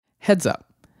Heads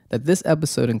up that this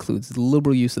episode includes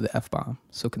liberal use of the F-bomb,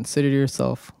 so consider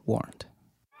yourself warned.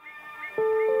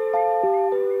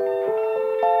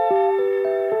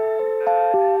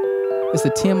 It's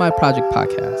the TMI Project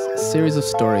Podcast, a series of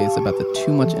stories about the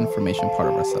too much information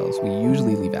part of ourselves we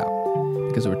usually leave out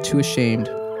because we're too ashamed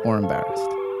or embarrassed.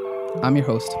 I'm your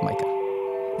host,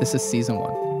 Micah. This is Season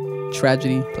 1,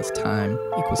 Tragedy plus Time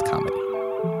equals Comedy.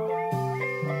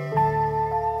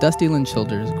 Dusty Lynn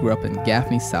Childers grew up in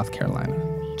Gaffney, South Carolina,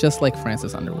 just like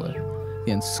Francis Underwood,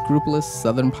 the unscrupulous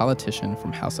Southern politician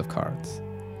from House of Cards.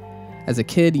 As a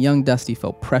kid, young Dusty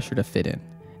felt pressure to fit in,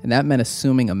 and that meant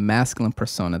assuming a masculine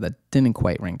persona that didn't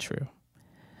quite ring true.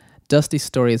 Dusty's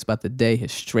story is about the day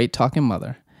his straight-talking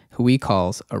mother, who he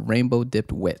calls a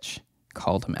rainbow-dipped witch,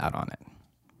 called him out on it.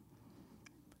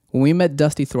 When we met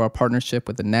Dusty through our partnership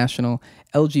with the national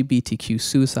LGBTQ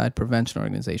suicide prevention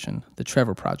organization, the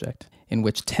Trevor Project, in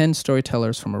which 10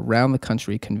 storytellers from around the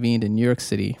country convened in New York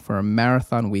City for a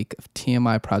marathon week of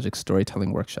TMI Project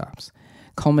storytelling workshops,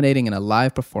 culminating in a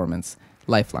live performance,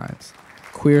 Lifelines,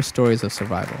 Queer Stories of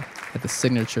Survival, at the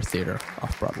Signature Theater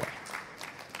off Broadway.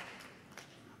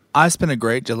 I spent a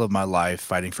great deal of my life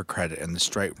fighting for credit in the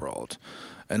straight world,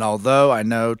 and although I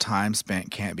know time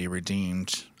spent can't be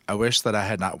redeemed, I wish that I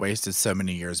had not wasted so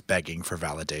many years begging for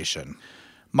validation.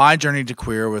 My journey to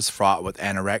queer was fraught with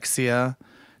anorexia,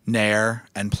 nair,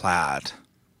 and plaid.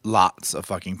 Lots of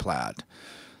fucking plaid.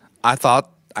 I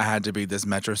thought I had to be this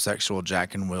metrosexual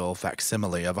Jack and Will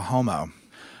facsimile of a homo.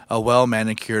 A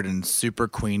well-manicured and super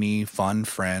queeny, fun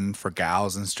friend for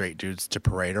gals and straight dudes to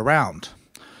parade around.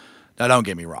 Now don't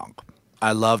get me wrong.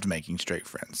 I loved making straight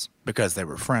friends, because they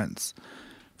were friends.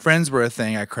 Friends were a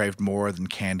thing I craved more than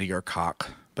candy or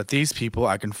cock, but these people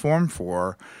I conformed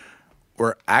for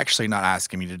were actually not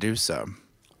asking me to do so.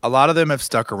 A lot of them have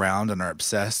stuck around and are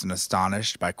obsessed and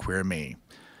astonished by queer me.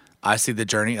 I see the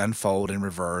journey unfold in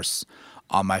reverse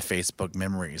on my Facebook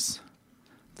memories.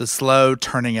 The slow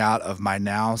turning out of my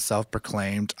now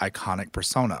self-proclaimed iconic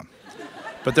persona.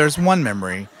 But there's one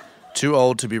memory, too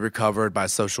old to be recovered by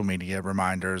social media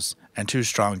reminders and too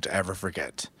strong to ever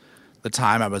forget. The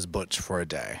time I was butch for a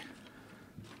day.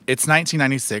 It's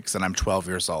 1996 and I'm 12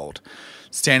 years old,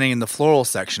 standing in the floral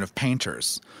section of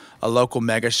Painters, a local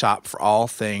mega shop for all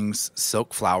things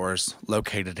silk flowers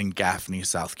located in Gaffney,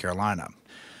 South Carolina.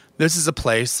 This is a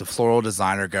place a floral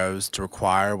designer goes to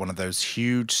acquire one of those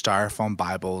huge styrofoam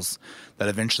Bibles that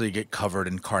eventually get covered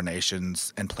in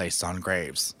carnations and placed on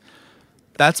graves.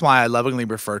 That's why I lovingly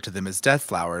refer to them as death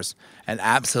flowers and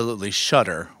absolutely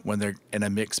shudder when they're in a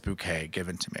mixed bouquet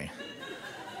given to me.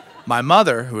 My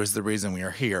mother, who is the reason we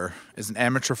are here, is an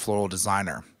amateur floral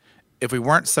designer. If we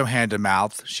weren't so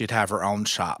hand-to-mouth, she'd have her own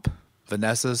shop,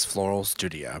 Vanessa's Floral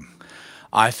Studio.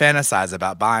 I fantasize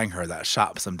about buying her that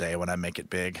shop someday when I make it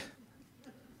big.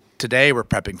 Today, we're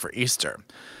prepping for Easter.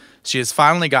 She has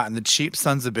finally gotten the cheap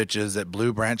sons of bitches at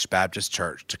Blue Branch Baptist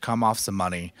Church to come off some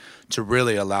money to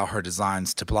really allow her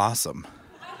designs to blossom.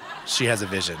 She has a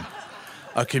vision.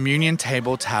 A communion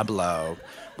table tableau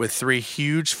with 3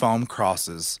 huge foam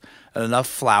crosses and enough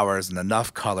flowers and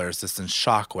enough colors to send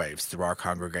shockwaves through our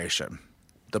congregation.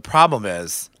 The problem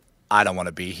is, I don't want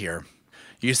to be here.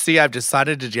 You see, I've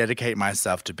decided to dedicate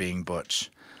myself to being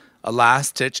butch, a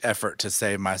last-ditch effort to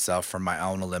save myself from my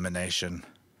own elimination.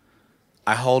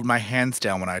 I hold my hands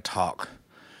down when I talk.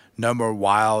 No more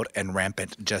wild and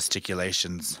rampant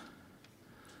gesticulations.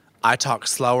 I talk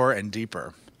slower and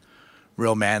deeper,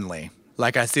 real manly,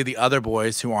 like I see the other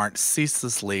boys who aren't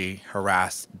ceaselessly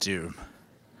harassed do.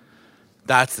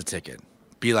 That's the ticket.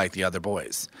 Be like the other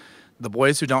boys. The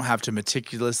boys who don't have to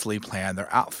meticulously plan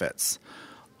their outfits.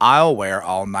 I'll wear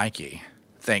all Nike.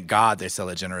 Thank God they sell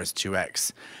a generous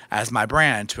 2X as my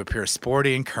brand to appear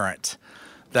sporty and current,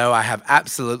 though I have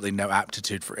absolutely no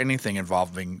aptitude for anything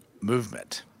involving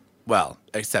movement. Well,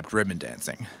 except ribbon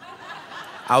dancing.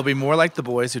 I'll be more like the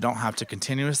boys who don't have to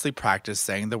continuously practice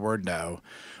saying the word no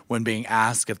when being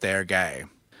asked if they are gay,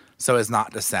 so as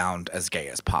not to sound as gay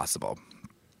as possible.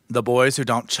 The boys who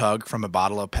don't chug from a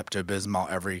bottle of Pepto-Bismol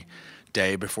every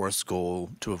day before school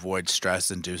to avoid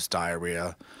stress-induced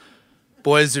diarrhea.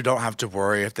 Boys who don't have to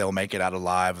worry if they'll make it out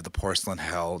alive of the porcelain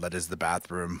hell that is the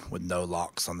bathroom with no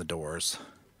locks on the doors.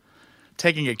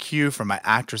 Taking a cue from my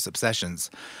actress obsessions,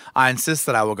 I insist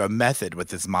that I will go method with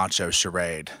this macho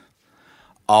charade.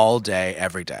 All day,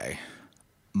 every day.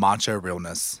 Macho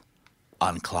realness.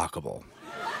 Unclockable.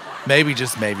 Maybe,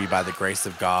 just maybe, by the grace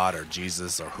of God or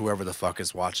Jesus or whoever the fuck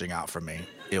is watching out for me,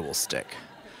 it will stick.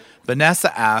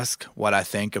 Vanessa asks what I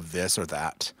think of this or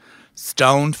that.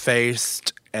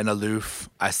 Stone-faced and aloof,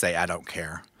 I say I don't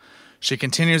care. She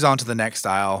continues on to the next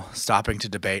aisle, stopping to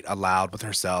debate aloud with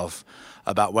herself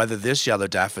about whether this yellow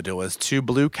daffodil is too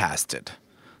blue-casted,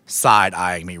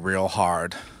 side-eyeing me real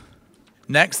hard.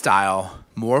 Next aisle,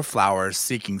 more flowers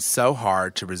seeking so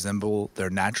hard to resemble their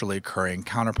naturally occurring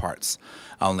counterparts,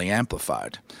 only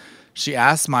amplified. She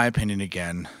asks my opinion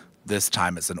again. This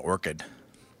time it's an orchid.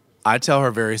 I tell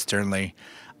her very sternly,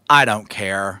 I don't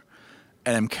care,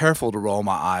 and am careful to roll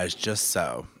my eyes just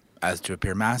so, as to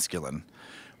appear masculine.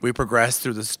 We progress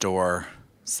through the store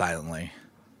silently.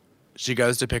 She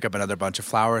goes to pick up another bunch of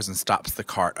flowers and stops the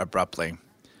cart abruptly.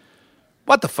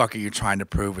 What the fuck are you trying to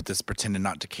prove with this pretending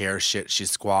not to care shit, she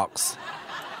squawks.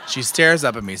 She stares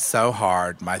up at me so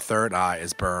hard, my third eye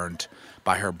is burned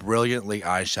by her brilliantly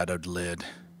eyeshadowed lid,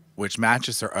 which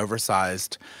matches her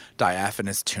oversized,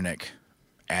 diaphanous tunic,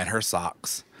 and her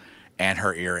socks, and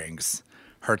her earrings,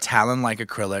 her talon-like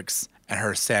acrylics, and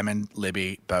her salmon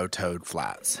Libby bow-toed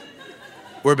flats.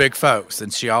 We're big folks,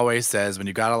 and she always says when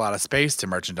you got a lot of space to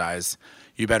merchandise,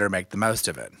 you better make the most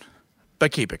of it.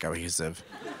 But keep it cohesive.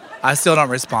 I still don't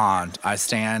respond. I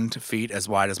stand, feet as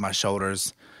wide as my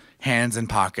shoulders, hands in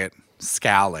pocket,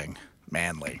 scowling,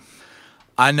 manly.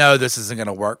 I know this isn't going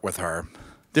to work with her.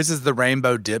 This is the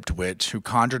rainbow-dipped witch who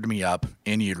conjured me up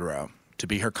in utero to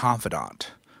be her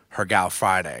confidant, her gal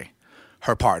Friday,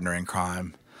 her partner in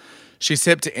crime. She's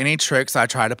hip to any tricks I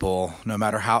try to pull, no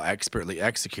matter how expertly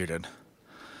executed.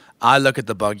 I look at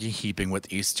the buggy heaping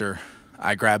with Easter.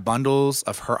 I grab bundles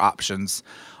of her options,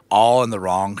 all in the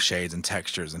wrong shades and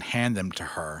textures, and hand them to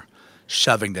her,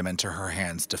 shoving them into her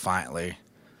hands defiantly.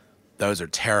 Those are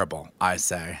terrible, I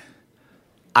say.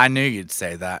 I knew you'd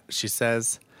say that, she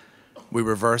says. We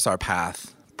reverse our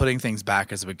path, putting things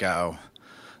back as we go,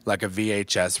 like a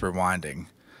VHS rewinding.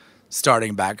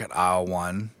 Starting back at aisle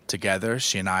 1, together,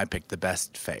 she and I pick the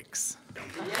best fakes.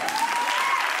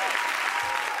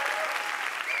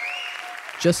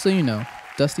 Just so you know,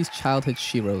 Dusty's childhood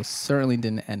sheroes certainly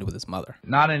didn't end with his mother.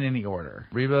 Not in any order.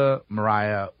 Reba,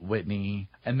 Mariah, Whitney,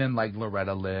 and then like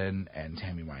Loretta Lynn and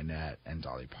Tammy Wynette and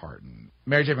Dolly Parton.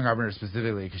 Mary Chapin Carpenter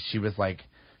specifically because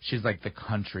she's like the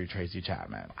country Tracy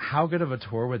Chapman. How good of a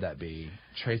tour would that be?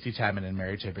 Tracy Chapman and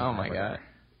Mary Chapin Carpenter. Oh my God.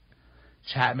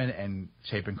 Chapman and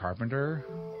Chapin Carpenter?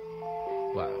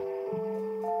 Wow.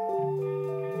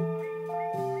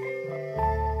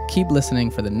 Keep listening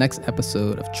for the next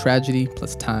episode of Tragedy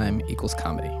plus Time equals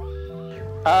Comedy.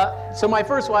 So my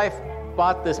first wife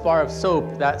bought this bar of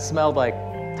soap that smelled like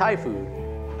Thai food,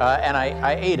 and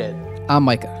I ate it. I'm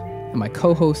Micah, and my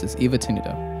co-host is Eva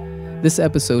Tenuto. This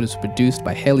episode is produced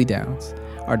by Haley Downs.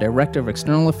 Our Director of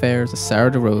External Affairs is Sarah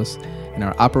DeRose, and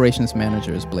our Operations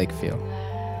Manager is Blake Field.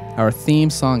 Our theme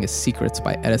song is Secrets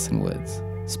by Edison Woods.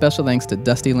 Special thanks to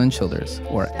Dusty Lynn Childers,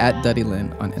 or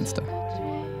 @DuddyLynn on Insta.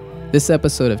 This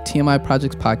episode of TMI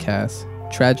Project's podcast,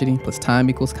 Tragedy plus Time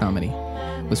equals Comedy,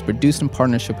 was produced in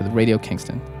partnership with Radio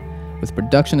Kingston, with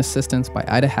production assistance by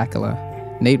Ida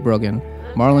Hakala, Nate Brogan,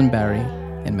 Marlon Barry,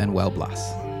 and Manuel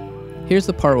Blas. Here's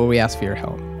the part where we ask for your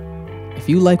help. If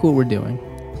you like what we're doing,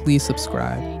 please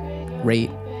subscribe,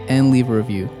 rate, and leave a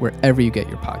review wherever you get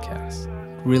your podcasts.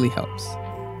 It really helps.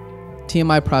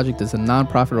 TMI Project is a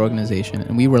nonprofit organization,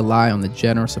 and we rely on the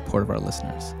generous support of our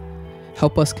listeners.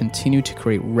 Help us continue to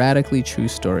create radically true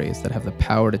stories that have the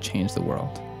power to change the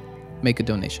world. Make a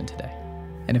donation today.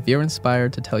 And if you're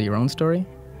inspired to tell your own story,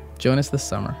 join us this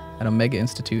summer at Omega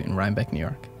Institute in Rhinebeck, New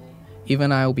York. Eva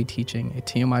and I will be teaching a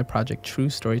TMI Project True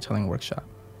Storytelling Workshop,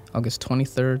 August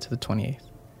 23rd to the 28th.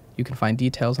 You can find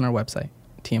details on our website,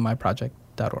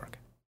 tmiproject.org.